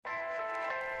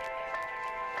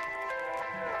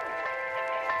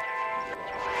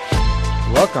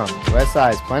Welcome to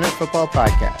SI's Planet Football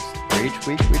Podcast, where each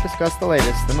week we discuss the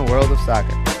latest in the world of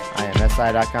soccer. I am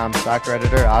SI.com soccer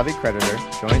editor Avi Creditor,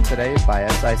 joined today by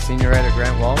SI senior editor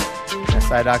Grant Wall and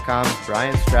SI.com's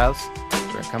Brian Strauss.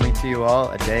 We're coming to you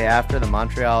all a day after the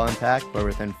Montreal Impact were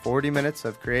within 40 minutes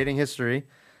of creating history,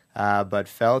 but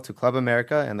fell to Club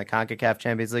America in the CONCACAF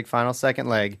Champions League final second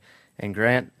leg. And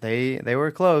Grant, they were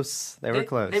close. They were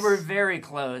close. They were very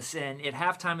close. And at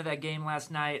halftime of that game last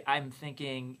night, I'm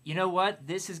thinking, you know what?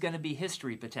 This is going to be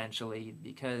history potentially,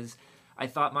 because I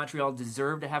thought Montreal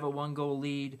deserved to have a one-goal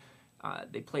lead.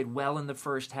 They played well in the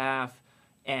first half.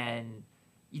 And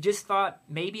you just thought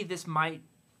maybe this might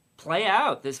play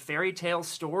out, this fairy tale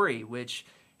story, which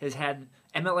has had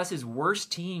MLS's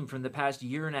worst team from the past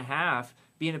year and a half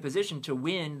be in a position to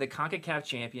win the CONCACAF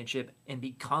Championship and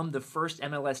become the first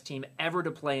MLS team ever to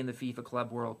play in the FIFA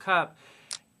Club World Cup.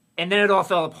 And then it all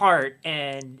fell apart.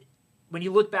 And when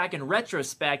you look back in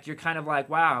retrospect, you're kind of like,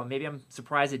 wow, maybe I'm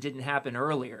surprised it didn't happen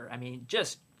earlier. I mean,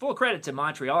 just full credit to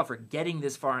Montreal for getting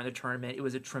this far in the tournament. It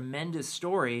was a tremendous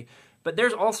story. But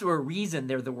there's also a reason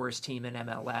they're the worst team in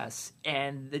MLS.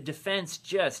 And the defense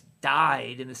just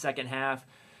died in the second half.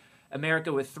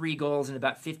 America with 3 goals in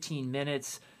about 15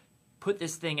 minutes put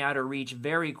this thing out of reach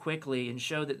very quickly and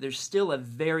show that there's still a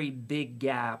very big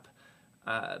gap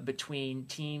between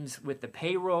teams with the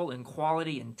payroll and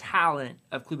quality and talent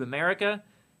of Club America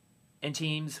and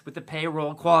teams with the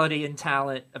payroll, quality, and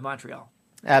talent of Montreal.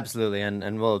 Absolutely,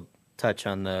 and we'll touch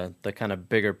on the kind of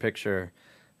bigger picture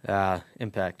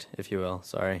impact, if you will,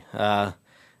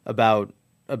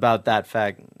 about that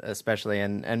fact especially.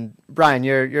 And Brian,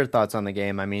 your thoughts on the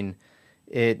game. I mean,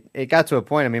 It got to a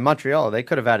point, I mean, Montreal, they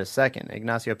could have had a second.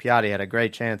 Ignacio Piatti had a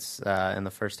great chance in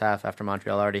the first half after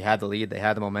Montreal already had the lead. They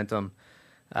had the momentum.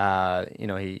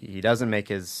 He doesn't take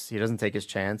his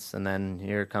chance, and then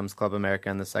here comes Club America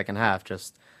in the second half,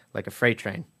 just like a freight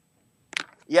train.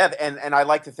 Yeah, and I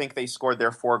like to think they scored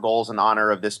their 4 goals in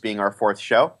honor of this being our 4th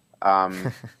show.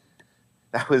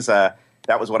 That was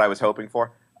what I was hoping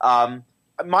for.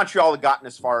 Montreal had gotten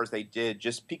as far as they did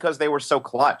just because they were so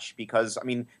clutch. Because, I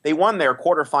mean, they won their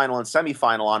quarterfinal and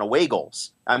semifinal on away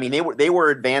goals. I mean, they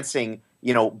were advancing,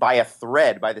 by a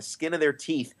thread, by the skin of their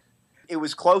teeth. It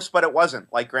was close, but it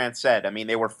wasn't, like Grant said. I mean,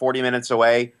 they were 40 minutes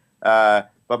away.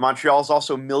 But Montreal's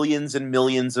also millions and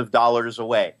millions of dollars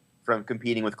away from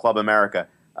competing with Club America.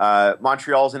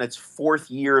 Montreal's in its 4th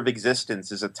year of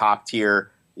existence as a top-tier,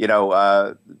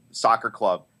 soccer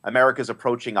club. America's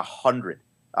approaching 100.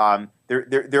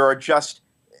 There are just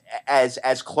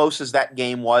as close as that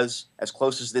game was, as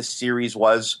close as this series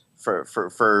was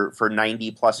for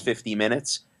 90 plus 50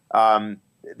 minutes.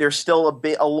 There's still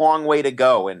a long way to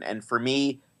go, and for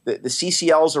me, the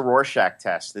CCL is a Rorschach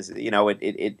test.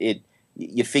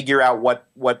 You figure out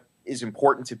what is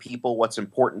important to people, what's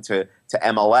important to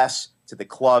MLS, to the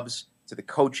clubs, to the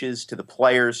coaches, to the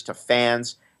players, to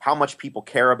fans, how much people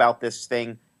care about this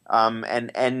thing,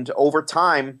 and over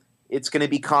time, it's going to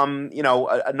become,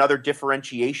 another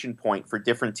differentiation point for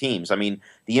different teams. I mean,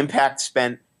 the Impact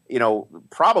spent,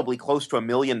 probably close to $1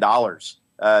 million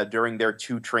during their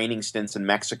 2 training stints in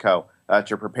Mexico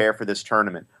to prepare for this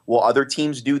tournament. Will other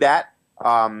teams do that?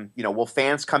 Will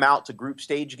fans come out to group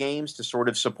stage games to sort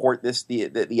of support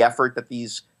the effort that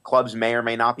these clubs may or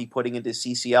may not be putting into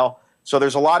CCL? So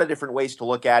there's a lot of different ways to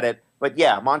look at it. But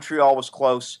yeah, Montreal was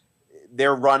close.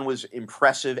 Their run was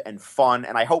impressive and fun,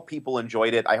 and I hope people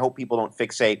enjoyed it. I hope people don't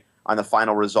fixate on the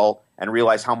final result and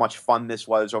realize how much fun this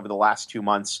was over the last 2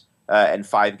 months and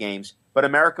 5 games. But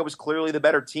America was clearly the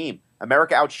better team.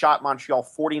 America outshot Montreal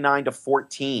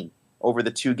 49-14 over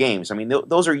the 2 games. I mean,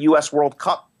 those are U.S. World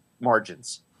Cup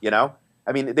margins, I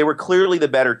mean, they were clearly the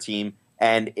better team,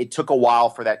 and it took a while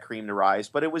for that cream to rise,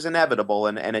 but it was inevitable,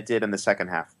 and it did in the second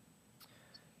half.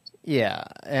 Yeah,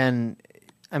 and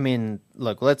I mean,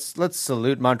 look, let's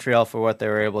salute Montreal for what they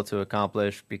were able to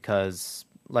accomplish because,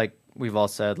 like we've all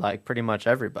said, like pretty much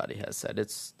everybody has said,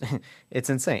 it's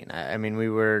insane. I mean, we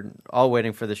were all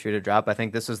waiting for the shoe to drop. I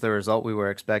think this is the result we were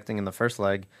expecting in the first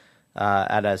leg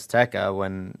at Azteca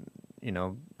when,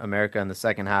 America in the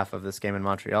second half of this game in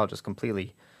Montreal just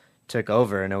completely took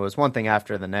over. And it was one thing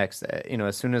after the next.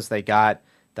 As soon as they got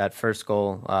that first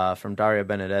goal from Dario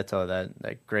Benedetto,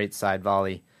 that great side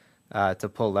volley, to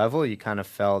pull level, you kind of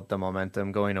felt the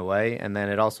momentum going away. And then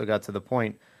it also got to the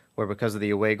point where because of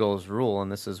the away goals rule,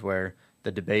 and this is where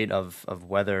the debate of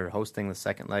whether hosting the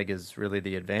second leg is really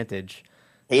the advantage.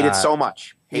 Hate it so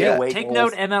much. Away Take goals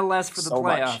note, MLS, for the so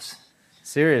playoffs. Much.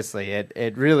 Seriously,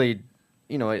 it really,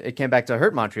 it came back to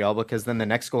hurt Montreal because then the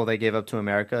next goal they gave up to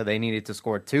America, they needed to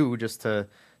score 2 just to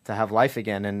to have life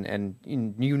again, and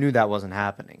you knew that wasn't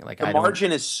happening. Like the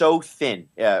margin is so thin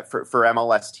for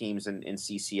MLS teams in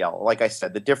CCL. Like I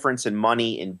said, the difference in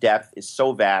money, in depth is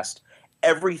so vast.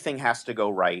 Everything has to go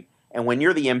right. And when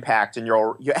you're the Impact, and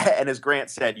and as Grant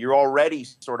said, you're already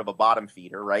sort of a bottom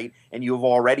feeder, right? And you've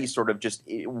already sort of just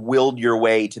willed your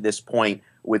way to this point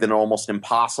with an almost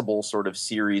impossible sort of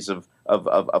series of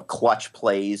clutch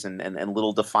plays and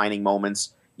little defining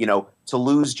moments. You know, to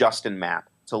lose Justin Mapp,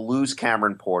 to lose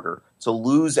Cameron Porter, to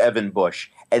lose Evan Bush,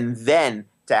 and then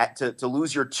to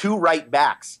lose your two right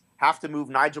backs, have to move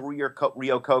Nigel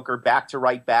Reo-Coker back to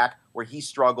right back where he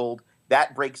struggled.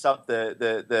 That breaks up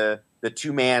the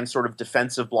two-man sort of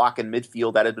defensive block in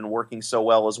midfield that had been working so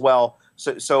well as well.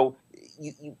 So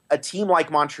a team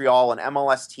like Montreal, an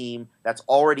MLS team that's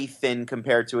already thin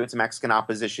compared to its Mexican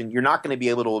opposition, you're not going to be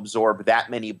able to absorb that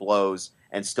many blows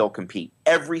and still compete.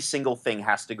 Every single thing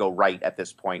has to go right at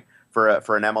this point for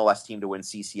an MLS team to win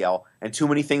CCL, and too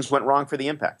many things went wrong for the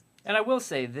Impact. And I will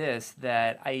say this,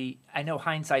 that I know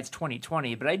hindsight's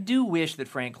 20/20, but I do wish that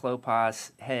Frank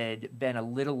Klopas had been a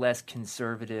little less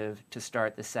conservative to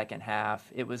start the second half.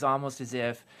 It was almost as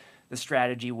if the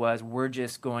strategy was, we're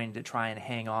just going to try and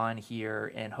hang on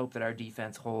here and hope that our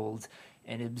defense holds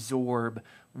and absorb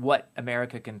what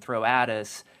America can throw at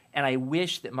us. And I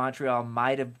wish that Montreal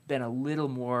might have been a little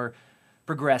more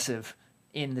progressive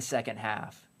in the second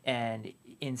half. And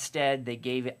instead, they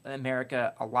gave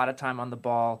America a lot of time on the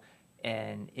ball,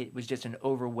 and it was just an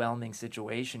overwhelming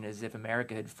situation, as if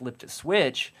America had flipped a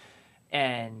switch.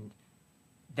 And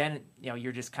then,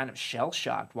 you're just kind of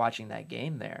shell-shocked watching that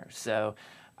game there. So,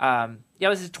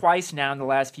 this is twice now in the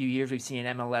last few years we've seen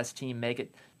an MLS team make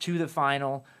it to the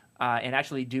final and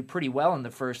actually do pretty well in the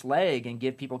first leg and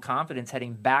give people confidence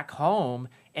heading back home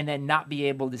and then not be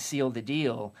able to seal the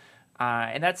deal.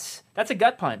 And that's a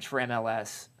gut punch for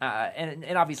MLS,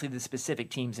 and obviously the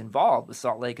specific teams involved with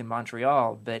Salt Lake and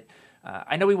Montreal. But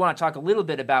I know we want to talk a little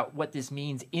bit about what this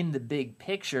means in the big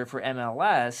picture for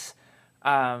MLS.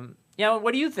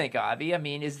 What do you think, Avi? I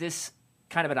mean, is this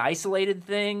kind of an isolated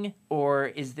thing, or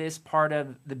is this part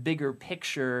of the bigger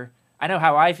picture? I know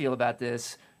how I feel about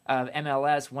this, of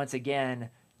MLS once again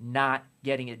not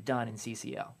getting it done in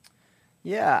CCL.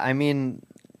 Yeah, I mean,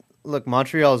 look,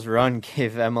 Montreal's run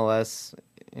gave MLS,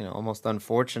 almost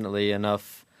unfortunately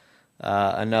enough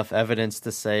evidence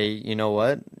to say, you know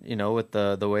what, with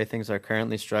the way things are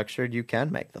currently structured, you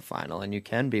can make the final and you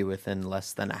can be within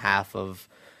less than a half of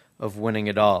winning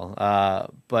it all.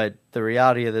 But the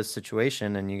reality of this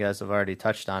situation, and you guys have already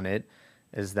touched on it,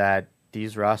 is that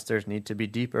these rosters need to be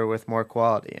deeper with more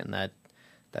quality, and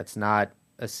that's not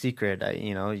a secret.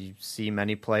 You see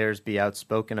many players be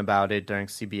outspoken about it during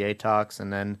CBA talks,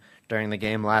 and then during the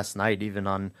game last night, even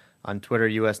on Twitter,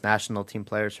 U.S. national team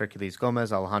players Herculez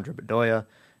Gomez, Alejandro Bedoya,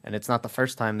 and it's not the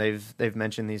first time they've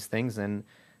mentioned these things, and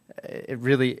it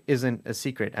really isn't a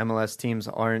secret. MLS teams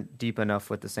aren't deep enough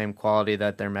with the same quality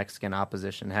that their Mexican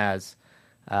opposition has.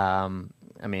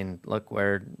 Look,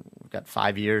 we've got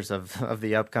 5 years of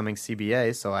the upcoming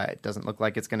CBA, so it doesn't look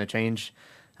like it's going to change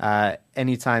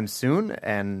anytime soon,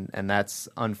 and that's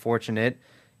unfortunate.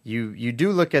 You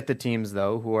do look at the teams,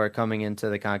 though, who are coming into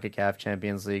the CONCACAF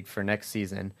Champions League for next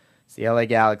season. It's the LA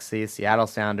Galaxy, Seattle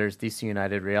Sounders, DC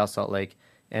United, Real Salt Lake,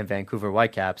 and Vancouver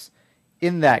Whitecaps.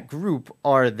 In that group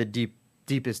are the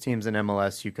deepest teams in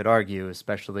MLS, you could argue,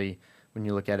 especially when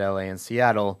you look at LA and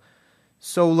Seattle.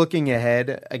 So looking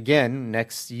ahead, again,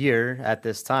 next year at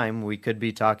this time, we could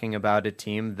be talking about a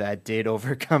team that did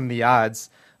overcome the odds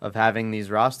of having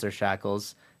these roster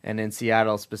shackles. And in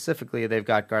Seattle specifically, they've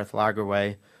got Garth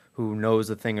Lagerwey, who knows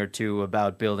a thing or two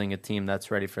about building a team that's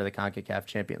ready for the CONCACAF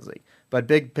Champions League. But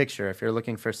big picture, if you're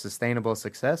looking for sustainable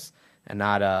success and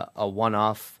not a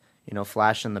one-off,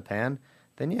 flash in the pan,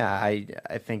 then yeah,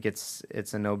 I think it's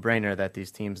a no-brainer that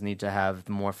these teams need to have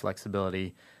more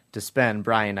flexibility to spend.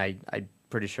 Brian, I'm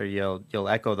pretty sure you'll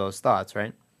echo those thoughts,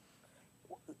 right?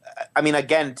 I mean,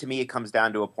 again, to me, it comes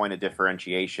down to a point of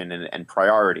differentiation and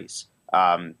priorities.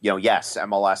 Yes,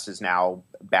 MLS is now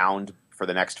bound for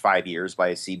the next 5 years by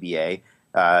a CBA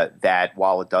that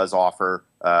while it does offer,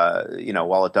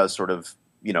 while it does sort of,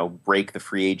 break the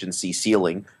free agency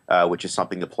ceiling, which is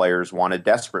something the players wanted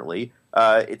desperately,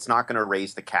 it's not going to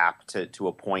raise the cap to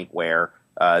a point where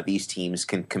these teams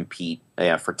can compete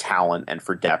for talent and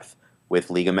for depth with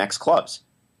Liga MX clubs.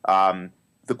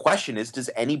 The question is, does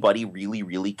anybody really,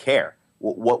 really care?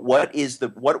 What is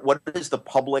the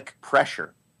public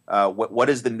pressure? What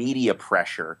is the media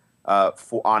pressure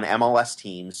on MLS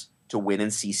teams to win in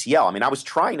CCL? I mean, I was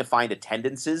trying to find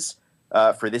attendances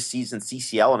for this season's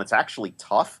CCL, and it's actually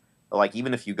tough. Like,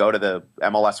 even if you go to the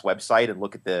MLS website and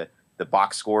look at the the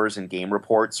box scores and game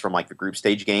reports from like the group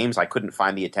stage games. I couldn't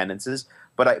find the attendances,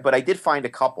 but I did find a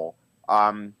couple.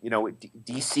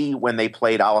 DC, when they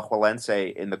played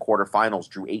Alajuelense in the quarterfinals,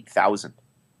 drew 8,000.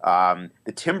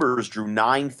 The Timbers drew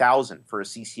 9,000 for a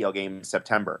CCL game in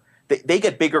September. They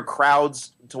get bigger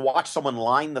crowds to watch someone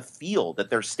line the field at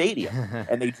their stadium,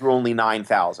 and they drew only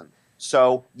 9,000.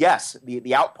 So yes,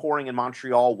 the outpouring in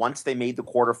Montreal once they made the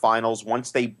quarterfinals,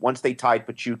 once they tied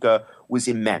Pachuca, was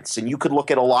immense, and you could look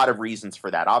at a lot of reasons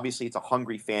for that. Obviously, it's a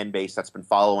hungry fan base that's been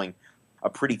following a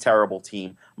pretty terrible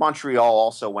team. Montreal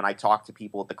also, when I talk to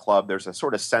people at the club, there's a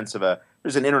sort of sense of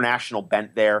there's an international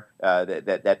bent there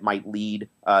that might lead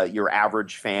your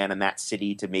average fan in that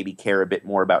city to maybe care a bit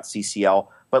more about CCL.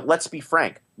 But let's be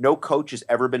frank, no coach has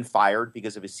ever been fired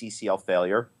because of a CCL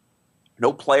failure.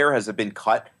 No player has been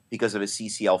cut because of a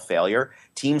CCL failure.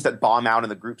 Teams that bomb out in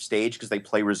the group stage because they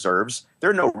play reserves, there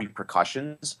are no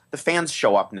repercussions. The fans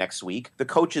show up next week. The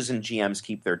coaches and GMs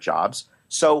keep their jobs.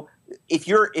 So if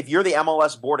you're the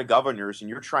MLS Board of Governors and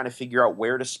you're trying to figure out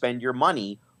where to spend your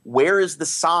money, where is the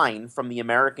sign from the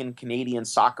American Canadian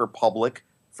soccer public,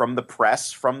 from the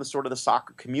press, from the sort of the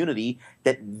soccer community,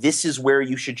 that this is where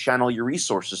you should channel your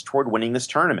resources toward winning this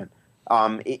tournament?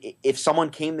 If someone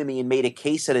came to me and made a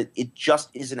case that it just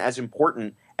isn't as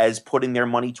important as putting their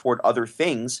money toward other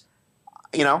things,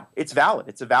 it's valid.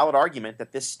 It's a valid argument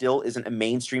that this still isn't a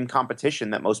mainstream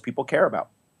competition that most people care about.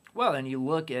 Well, and you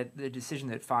look at the decision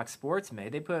that Fox Sports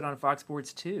made. They put it on Fox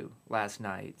Sports 2 last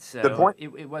night. So good point.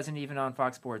 It wasn't even on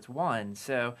Fox Sports 1.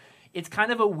 So it's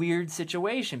kind of a weird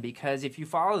situation, because if you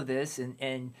follow this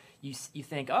and you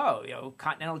think,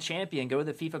 Continental Champion, go to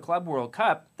the FIFA Club World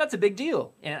Cup, that's a big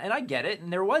deal. And I get it.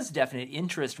 And there was definite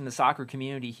interest from the soccer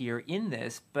community here in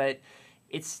this, but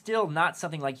it's still not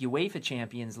something like UEFA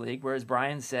Champions League, whereas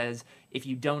Brian says if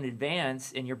you don't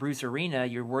advance in your Bruce Arena,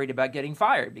 you're worried about getting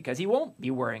fired, because he won't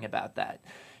be worrying about that.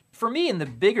 For me, in the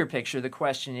bigger picture, the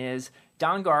question is,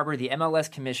 Don Garber, the MLS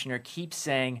commissioner, keeps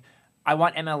saying, I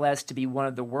want MLS to be one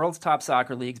of the world's top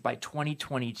soccer leagues by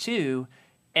 2022,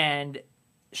 and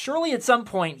surely at some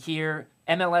point here,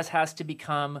 MLS has to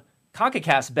become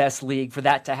CONCACAF's best league for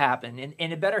that to happen,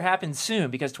 and it better happen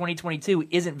soon, because 2022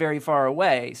 isn't very far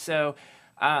away. So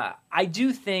I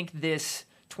do think this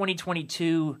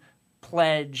 2022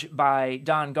 pledge by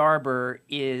Don Garber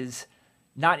is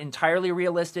not entirely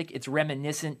realistic. It's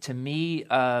reminiscent to me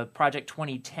of Project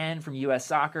 2010 from U.S.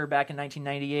 Soccer back in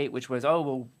 1998, which was,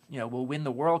 we'll win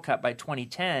the World Cup by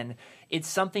 2010. It's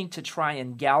something to try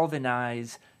and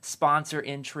galvanize sponsor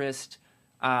interest,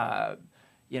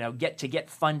 get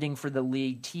funding for the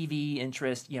league, TV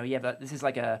interest. This is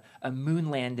like a moon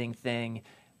landing thing,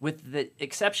 with the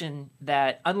exception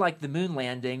that, unlike the moon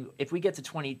landing, if we get to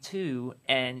 22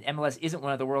 and MLS isn't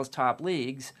one of the world's top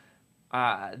leagues,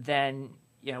 then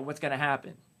what's going to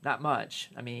happen? Not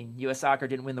much. I mean, U.S. Soccer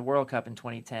didn't win the World Cup in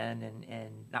 2010,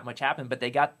 and not much happened, but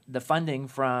they got the funding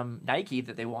from Nike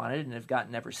that they wanted and have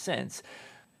gotten ever since.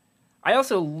 I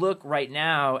also look right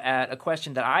now at a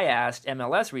question that I asked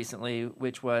MLS recently,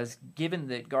 which was, given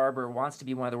that Garber wants to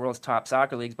be one of the world's top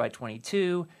soccer leagues by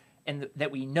 22, and that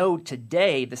we know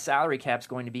today the salary cap is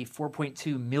going to be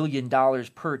 $4.2 million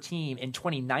per team in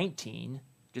 2019,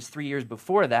 just 3 years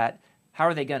before that, how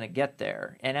are they going to get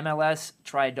there? And MLS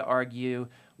tried to argue,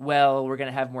 well, we're going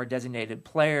to have more designated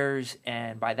players,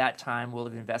 and by that time we'll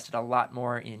have invested a lot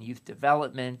more in youth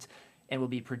development, and we'll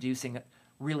be producing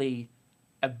really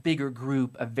a bigger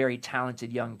group of very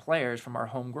talented young players from our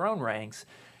homegrown ranks.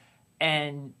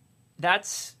 And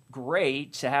that's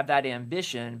great to have that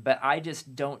ambition, but I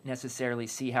just don't necessarily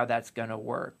see how that's going to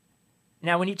work.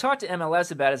 Now, when you talk to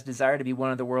MLS about its desire to be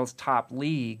one of the world's top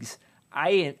leagues,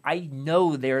 I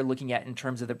know they're looking at it in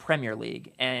terms of the Premier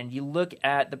League. And you look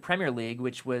at the Premier League,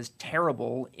 which was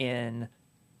terrible in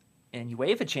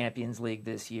UEFA Champions League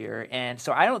this year. And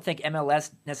so I don't think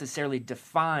MLS necessarily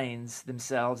defines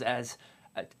themselves as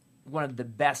one of the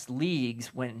best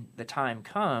leagues when the time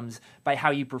comes by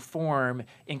how you perform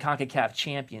in CONCACAF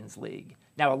Champions League.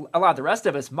 Now, a lot of the rest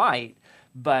of us might,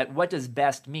 but what does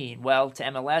best mean? Well, to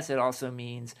MLS, it also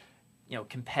means,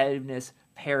 competitiveness,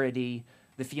 parity,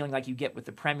 the feeling like you get with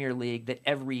the Premier League, that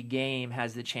every game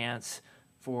has the chance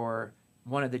for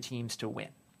one of the teams to win.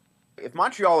 If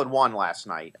Montreal had won last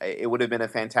night, it would have been a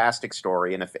fantastic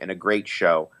story and a great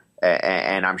show,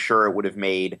 and I'm sure it would have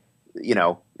made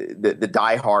the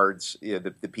diehards,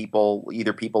 the people,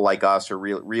 either people like us or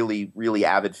really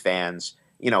avid fans,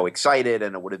 excited,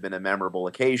 and it would have been a memorable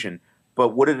occasion.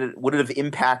 But would it have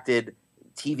impacted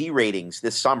TV ratings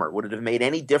this summer? Would it have made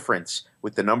any difference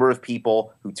with the number of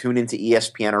people who tune into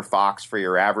ESPN or Fox for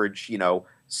your average,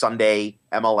 Sunday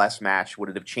MLS match? Would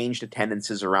it have changed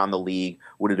attendances around the league?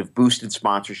 Would it have boosted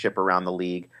sponsorship around the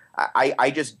league?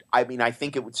 I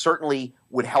think it certainly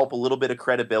would help a little bit of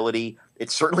credibility.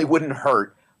 It certainly wouldn't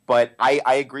hurt. But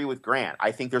I agree with Grant.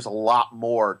 I think there's a lot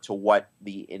more to what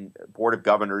the Board of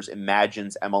Governors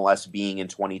imagines MLS being in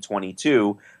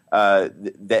 2022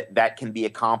 that can be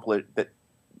accomplished. That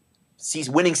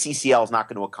winning CCL is not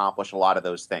going to accomplish a lot of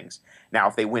those things. Now,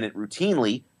 if they win it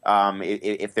routinely,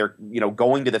 if they're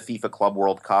going to the FIFA Club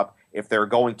World Cup, if they're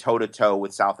going toe-to-toe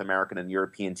with South American and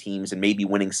European teams and maybe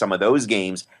winning some of those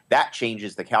games, that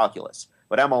changes the calculus.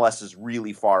 But MLS is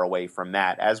really far away from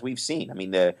that, as we've seen. I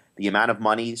mean, the amount of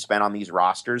money spent on these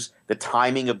rosters, the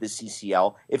timing of the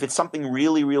CCL, if it's something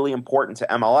really, really important to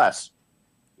MLS,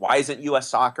 why aren't U.S.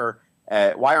 Soccer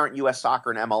and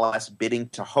MLS bidding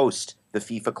to host the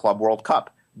FIFA Club World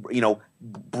Cup?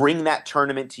 Bring that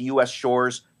tournament to U.S.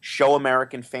 shores, show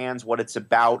American fans what it's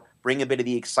about, bring a bit of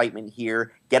the excitement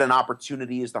here, get an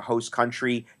opportunity as the host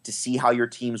country to see how your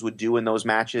teams would do in those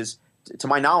matches. To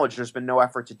my knowledge, there's been no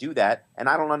effort to do that, and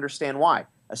I don't understand why.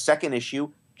 A second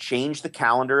issue, change the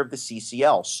calendar of the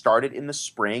CCL. Start it in the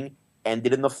spring, end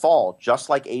it in the fall, just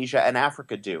like Asia and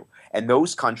Africa do. And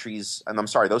those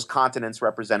those continents'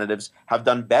 representatives have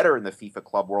done better in the FIFA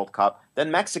Club World Cup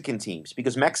than Mexican teams,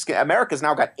 because America's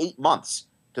now got 8 months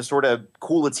to sort of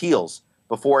cool its heels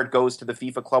before it goes to the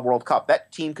FIFA Club World Cup.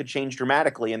 That team could change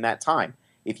dramatically in that time.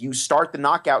 If you start the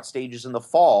knockout stages in the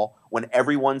fall when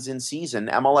everyone's in season,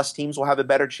 MLS teams will have a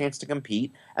better chance to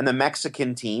compete, and the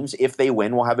Mexican teams, if they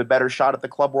win, will have a better shot at the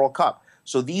Club World Cup.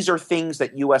 So these are things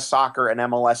that U.S. Soccer and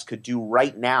MLS could do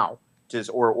right now,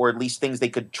 or at least things they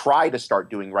could try to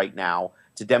start doing right now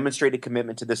to demonstrate a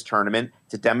commitment to this tournament,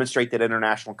 to demonstrate that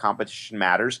international competition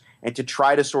matters, and to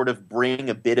try to sort of bring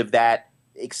a bit of that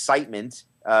excitement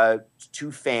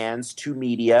to fans, to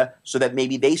media, so that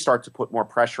maybe they start to put more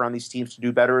pressure on these teams to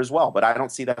do better as well. But I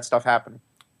don't see that stuff happening.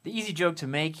 The easy joke to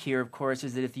make here, of course,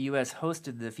 is that if the U.S.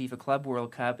 hosted the FIFA Club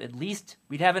World Cup, at least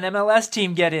we'd have an MLS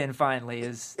team get in finally.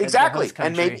 Exactly, as the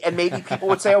host and maybe people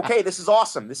would say, "Okay, this is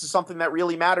awesome. This is something that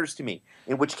really matters to me."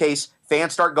 In which case,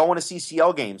 fans start going to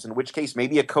CCL games. In which case,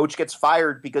 maybe a coach gets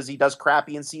fired because he does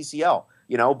crappy in CCL.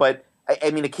 But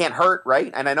I mean, it can't hurt,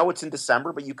 right? And I know it's in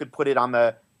December, but you could put it on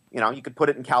the. You could put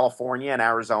it in California and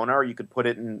Arizona, or you could put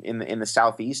it in the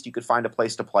Southeast. You could find a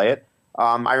place to play it.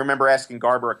 I remember asking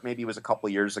Garber, maybe it was a couple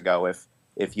of years ago,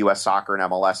 if U.S. Soccer and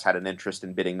MLS had an interest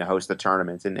in bidding to host the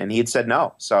tournament, and he had said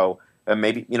no. So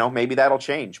maybe that'll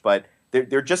change. But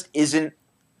there just isn't.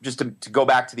 Just to go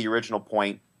back to the original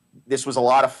point, this was a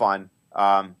lot of fun,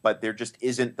 but there just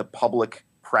isn't the public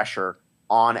pressure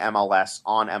on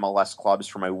MLS clubs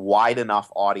from a wide enough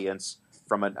audience,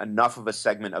 from enough of a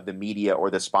segment of the media or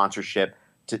the sponsorship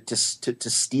to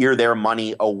steer their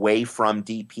money away from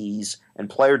DPs and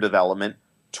player development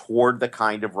toward the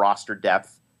kind of roster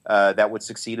depth that would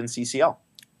succeed in CCL.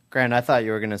 Grant, I thought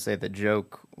you were going to say the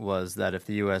joke was that if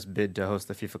the U.S. bid to host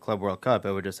the FIFA Club World Cup,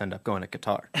 it would just end up going to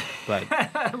Qatar.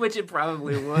 But which it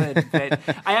probably would. But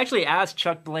I actually asked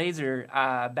Chuck Blazer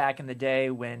back in the day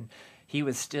when he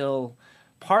was still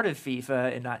part of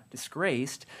FIFA and not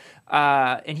disgraced,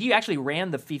 and he actually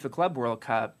ran the FIFA Club World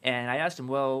Cup, and I asked him,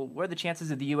 well, what are the chances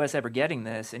of the U.S. ever getting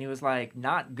this? And he was like,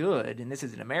 not good, and this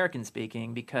is an American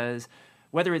speaking, because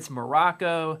whether it's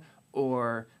Morocco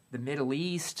or the Middle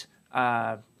East,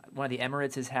 one of the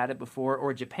Emirates has had it before,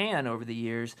 or Japan over the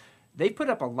years, they put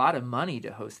up a lot of money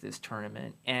to host this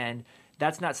tournament, and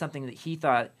that's not something that he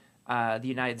thought the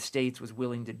United States was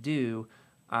willing to do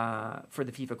for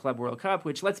the FIFA Club World Cup,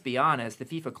 which, let's be honest, the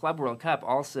FIFA Club World Cup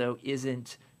also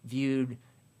isn't viewed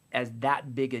as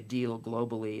that big a deal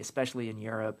globally, especially in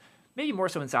Europe, maybe more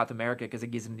so in South America, because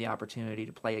it gives them the opportunity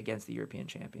to play against the European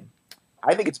champion.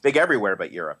 I think it's big everywhere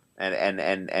but Europe. And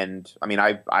I mean,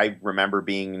 I remember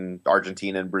being in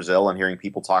Argentina and Brazil and hearing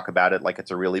people talk about it like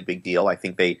it's a really big deal. I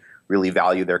think they really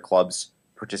value their club's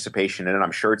participation in it.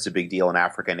 I'm sure it's a big deal in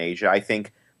Africa and Asia. I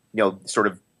think, sort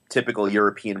of typical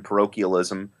European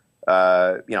parochialism,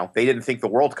 they didn't think the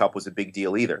World Cup was a big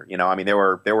deal either. I mean, there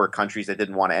were countries that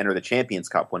didn't want to enter the Champions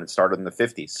Cup when it started in the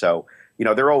 50s. So,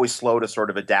 they're always slow to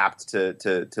sort of adapt to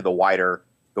the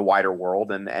wider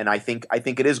world. And I think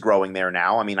it is growing there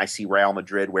now. I mean, I see Real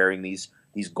Madrid wearing these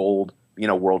gold,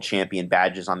 world champion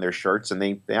badges on their shirts, and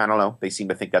they I don't know, they seem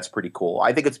to think that's pretty cool.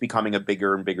 I think it's becoming a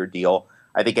bigger and bigger deal.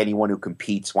 I think anyone who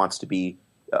competes wants to be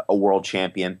a world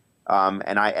champion.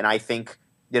 And I think,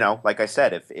 like I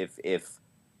said,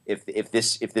 if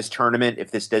this tournament,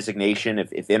 if this designation,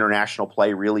 if international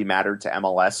play really mattered to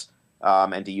MLS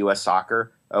and to U.S.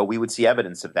 Soccer, we would see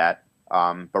evidence of that.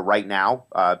 But right now,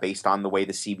 based on the way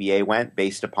the CBA went,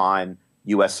 based upon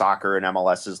U.S. soccer and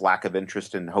MLS's lack of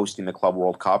interest in hosting the Club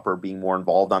World Cup or being more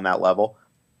involved on that level.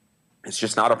 It's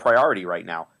just not a priority right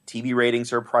now. TV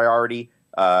ratings are a priority.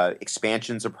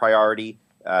 Expansion's a priority.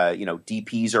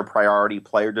 DPs are a priority.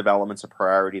 Player development's a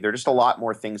priority. There are just a lot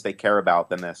more things they care about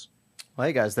than this. Well,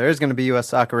 hey guys, there is going to be U.S.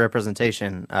 soccer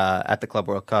representation at the Club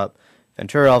World Cup.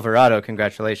 Ventura Alvarado,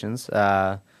 congratulations,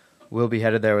 will be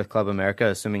headed there with Club America,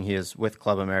 assuming he is with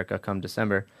Club America come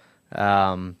December.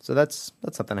 So that's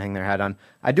something to hang their hat on.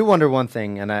 I do wonder one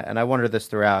thing, and I wonder this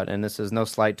throughout, and this is no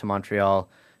slight to Montreal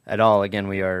at all. Again,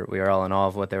 we are all in awe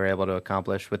of what they were able to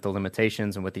accomplish with the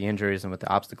limitations and with the injuries and with the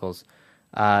obstacles.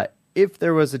 If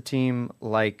there was a team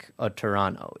like a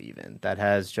Toronto, even that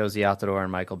has Josie Altidore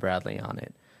and Michael Bradley on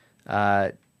it,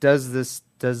 does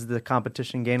the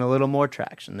competition gain a little more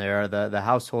traction? There are the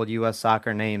household U.S.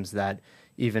 soccer names that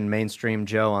even mainstream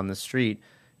Joe on the street,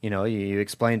 you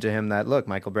explain to him that, look,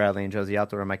 Michael Bradley and Josie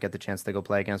Altidore might get the chance to go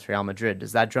play against Real Madrid.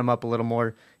 Does that drum up a little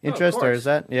more interest, or is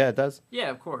that? Yeah, it does. Yeah,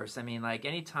 of course. I mean, like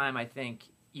anytime I think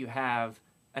you have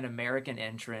an American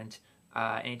entrant,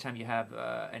 anytime you have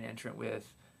an entrant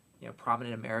with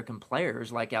prominent American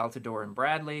players like Altidore and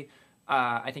Bradley,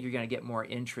 I think you're going to get more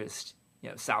interest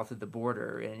south of the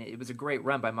border. And it was a great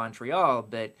run by Montreal,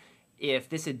 but if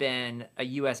this had been a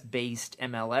U.S.-based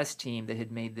MLS team that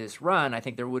had made this run, I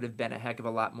think there would have been a heck of a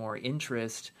lot more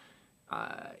interest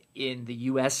in the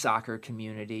U.S. soccer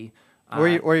community.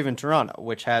 Or even Toronto,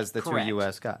 which has the correct. Two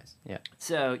U.S. guys. Yeah.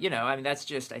 So, that's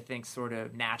just, I think, sort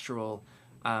of natural.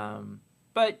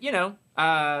 But, we'll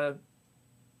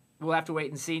have to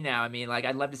wait and see now. I mean, like,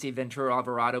 I'd love to see Ventura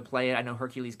Alvarado play it. I know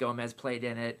Herculez Gomez played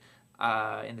in it.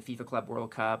 In the FIFA Club World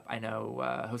Cup. I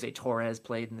know Jose Torres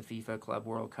played in the FIFA Club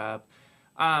World Cup.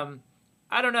 I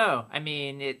don't know. I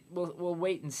mean, we'll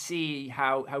wait and see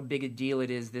how big a deal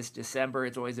it is this December.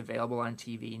 It's always available on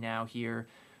TV now here,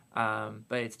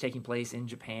 but it's taking place in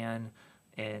Japan,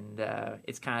 and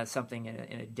it's kind of something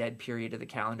in a dead period of the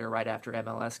calendar right after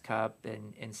MLS Cup,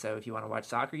 and so if you want to watch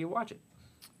soccer, you watch it.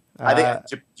 I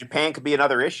think Japan could be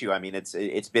another issue. I mean,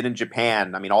 it's been in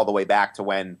Japan. I mean, all the way back to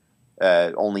when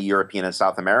only European and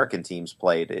South American teams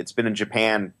played. It's been in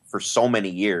Japan for so many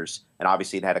years, and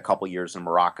obviously it had a couple years in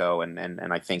Morocco, and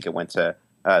I think it went to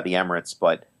the Emirates.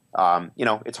 But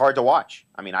it's hard to watch.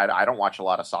 I mean, I don't watch a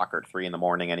lot of soccer at 3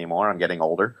 a.m. anymore. I'm getting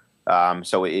older,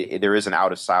 so there is an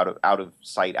out of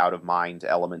sight, out of mind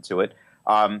element to it.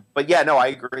 But yeah, no, I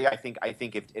agree. I think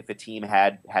if a team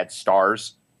had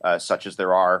stars such as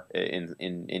there are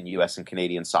in U.S. and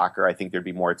Canadian soccer, I think there'd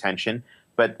be more attention.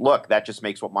 But look, that just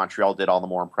makes what Montreal did all the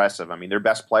more impressive. I mean, their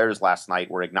best players last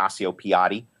night were Ignacio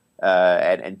Piatti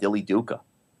and Dilly Duca,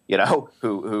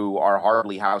 who are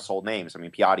hardly household names. I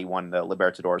mean, Piatti won the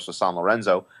Libertadores with San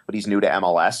Lorenzo, but he's new to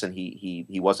MLS, and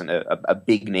he wasn't a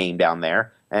big name down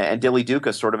there. And Dilly Duca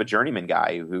is sort of a journeyman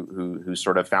guy who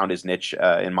sort of found his niche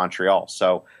in Montreal.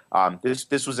 So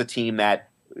this was a team that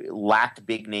lacked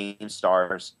big name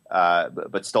stars,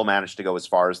 but still managed to go as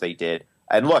far as they did.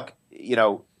 And look,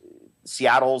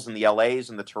 Seattle's and the LAs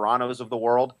and the Torontos of the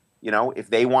world, if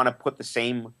they want to put the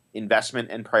same investment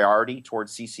and priority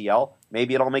towards CCL,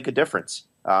 maybe it'll make a difference.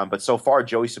 But so far,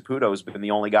 Joey Saputo has been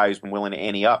the only guy who's been willing to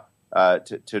ante up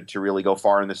to really go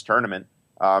far in this tournament.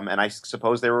 And I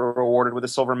suppose they were rewarded with a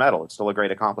silver medal. It's still a great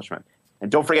accomplishment.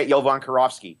 And don't forget Jovan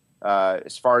Kirovski.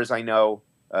 As far as I know,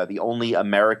 the only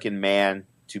American man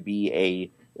to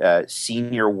be a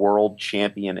senior world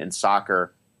champion in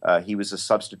soccer. He was a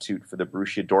substitute for the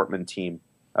Borussia Dortmund team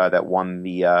that won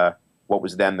the what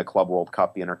was then the Club World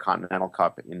Cup, the Intercontinental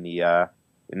Cup in the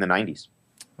 90s.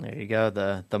 There you go.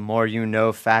 The more you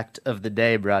know fact of the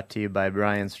day, brought to you by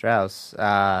Brian Strauss.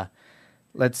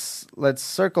 Let's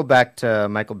circle back to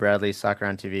Michael Bradley's Soccer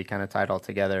on TV, kind of tied all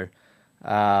together.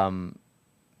 Grant,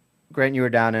 you were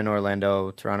down in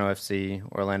Orlando, Toronto FC,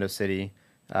 Orlando City.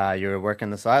 You were working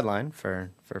the sideline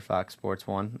for Fox Sports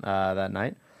 1 that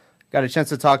night. Got a chance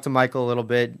to talk to Michael a little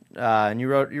bit, and you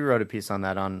wrote a piece on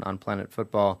that on Planet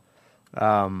Football.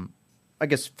 I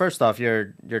guess first off,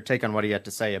 your take on what he had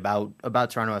to say about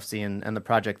Toronto FC and the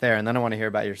project there, and then I want to hear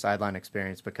about your sideline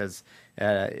experience because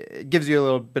it gives you a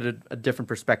little bit of a different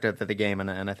perspective of the game,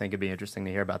 and I think it'd be interesting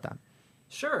to hear about that.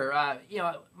 Sure.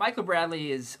 Michael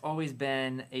Bradley has always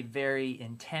been a very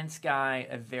intense guy,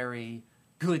 a very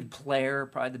good player,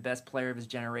 probably the best player of his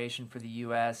generation for the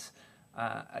U.S.,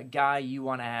 a guy you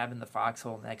want to have in the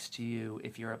foxhole next to you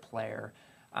if you're a player.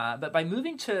 But by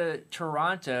moving to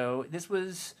Toronto, this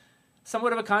was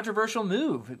somewhat of a controversial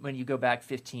move when you go back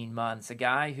 15 months. A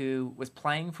guy who was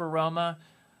playing for Roma,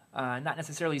 not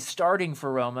necessarily starting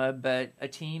for Roma, but a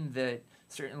team that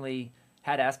certainly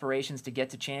had aspirations to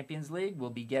get to Champions League, will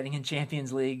be getting in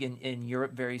Champions League in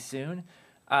Europe very soon.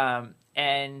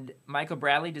 And Michael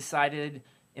Bradley decided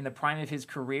in the prime of his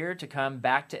career to come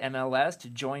back to MLS to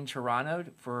join Toronto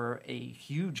for a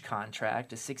huge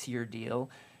contract, a 6-year deal.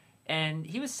 And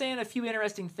he was saying a few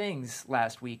interesting things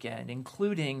last weekend,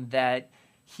 including that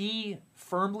he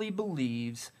firmly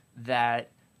believes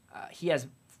that he has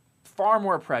far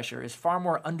more pressure, is far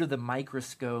more under the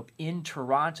microscope in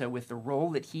Toronto with the role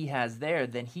that he has there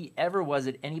than he ever was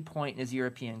at any point in his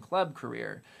European club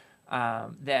career.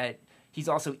 That he's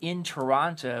also in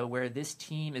Toronto, where this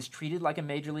team is treated like a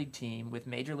major league team with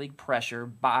major league pressure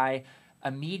by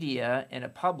a media and a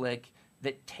public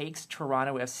that takes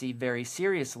Toronto FC very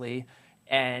seriously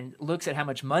and looks at how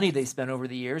much money they spent over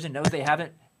the years and knows they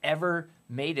haven't ever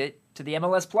made it to the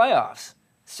MLS playoffs.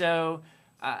 So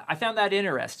I found that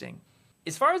interesting.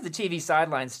 As far as the TV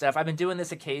sideline stuff, I've been doing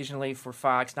this occasionally for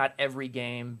Fox, not every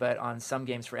game, but on some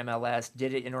games for MLS.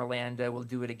 Did it in Orlando. We'll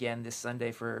do it again this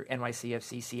Sunday for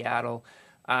NYCFC Seattle.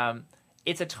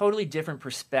 It's a totally different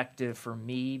perspective for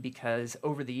me because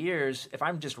over the years, if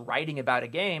I'm just writing about a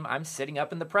game, I'm sitting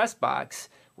up in the press box.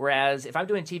 Whereas if I'm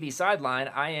doing TV sideline,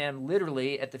 I am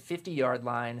literally at the 50-yard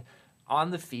line on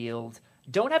the field.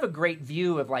 Don't have a great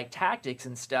view of like tactics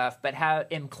and stuff, but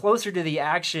am closer to the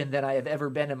action than I have ever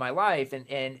been in my life,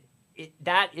 and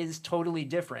that is totally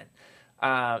different.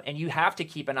 And you have to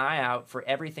keep an eye out for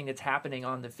everything that's happening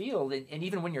on the field, and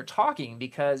even when you're talking,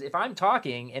 because if I'm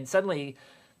talking and suddenly,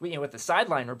 with the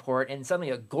sideline report, and suddenly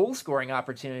a goal-scoring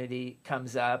opportunity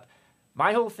comes up,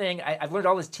 my whole thing, I've learned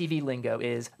all this TV lingo,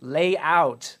 is lay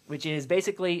out, which is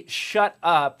basically shut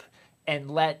up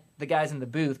and let the guys in the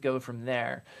booth go from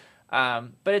there.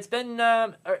 But it's been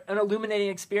an illuminating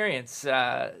experience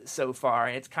so far,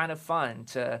 and it's kind of fun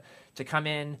to come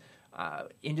in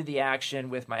into the action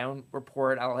with my own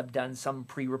report. I'll have done some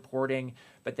pre-reporting,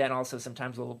 but then also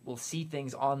sometimes we'll see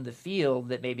things on the field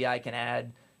that maybe I can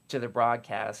add to the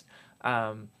broadcast.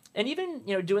 And even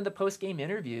doing the post-game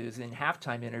interviews and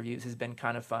halftime interviews has been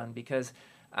kind of fun because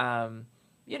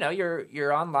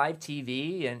you're on live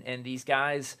TV and these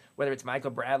guys, whether it's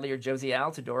Michael Bradley or Josie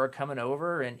Altidore, are coming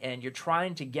over and you're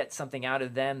trying to get something out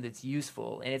of them that's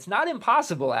useful. And it's not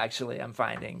impossible, actually, I'm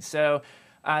finding. So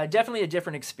definitely a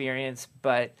different experience,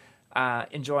 but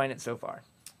enjoying it so far.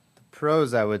 The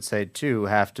pros, I would say, too,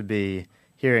 have to be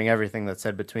hearing everything that's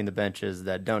said between the benches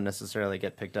that don't necessarily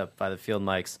get picked up by the field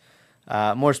mics.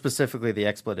 More specifically, the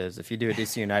expletives. If you do a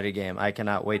DC United game, I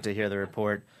cannot wait to hear the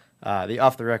report. The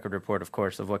off-the-record report, of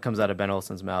course, of what comes out of Ben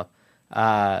Olsen's mouth.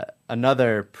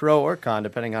 Another pro or con,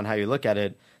 depending on how you look at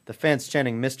it, the fans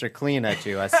chanting Mr. Clean at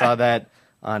you. I saw that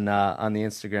on the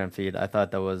Instagram feed. I thought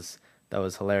that was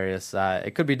hilarious.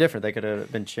 It could be different. They could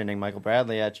have been chanting Michael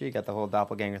Bradley at you. You got the whole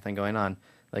doppelganger thing going on,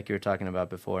 like you were talking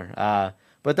about before.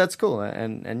 But that's cool,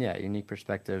 and yeah, unique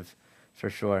perspective for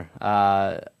sure.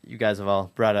 You guys have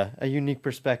all brought a unique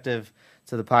perspective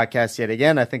to the podcast yet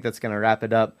again. I think that's going to wrap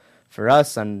it up for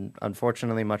us, and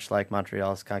unfortunately, much like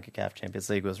Montreal's CONCACAF Champions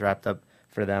League was wrapped up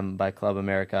for them by Club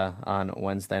America on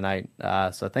Wednesday night.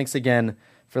 So thanks again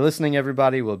for listening,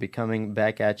 everybody. We'll be coming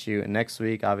back at you next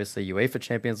week. Obviously, UEFA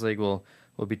Champions League will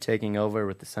be taking over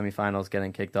with the semifinals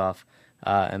getting kicked off.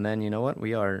 And then, you know what?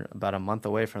 We are about a month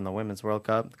away from the Women's World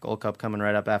Cup. The Gold Cup coming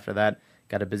right up after that.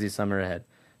 Got a busy summer ahead.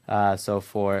 So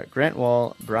for Grant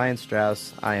Wall, Brian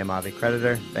Strauss, I am Avi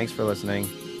Creditor. Thanks for listening.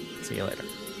 See you later.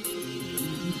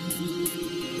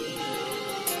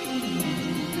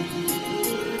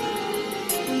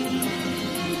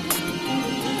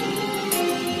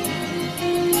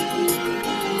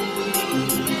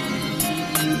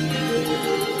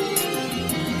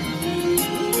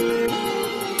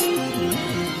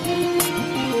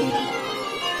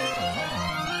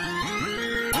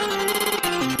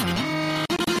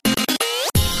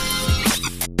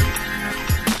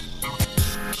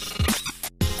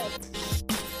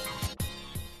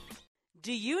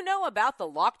 Do you know about the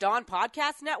Locked On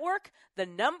Podcast Network? The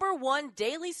 #1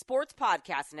 daily sports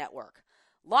podcast network.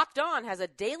 Locked On has a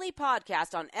daily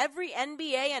podcast on every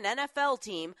NBA and NFL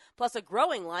team, plus a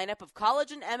growing lineup of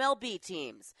college and MLB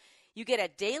teams. You get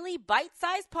a daily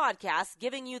bite-sized podcast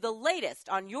giving you the latest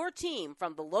on your team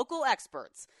from the local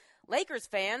experts. Lakers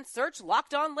fans, search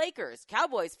Locked On Lakers.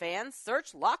 Cowboys fans,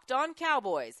 search Locked On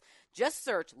Cowboys. Just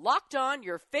search Locked On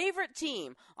your favorite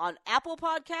team on Apple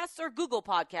Podcasts or Google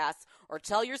Podcasts, or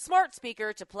tell your smart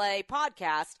speaker to play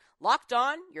podcast Locked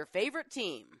On your favorite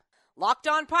team. Locked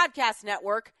On Podcast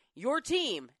Network, your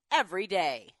team every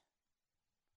day.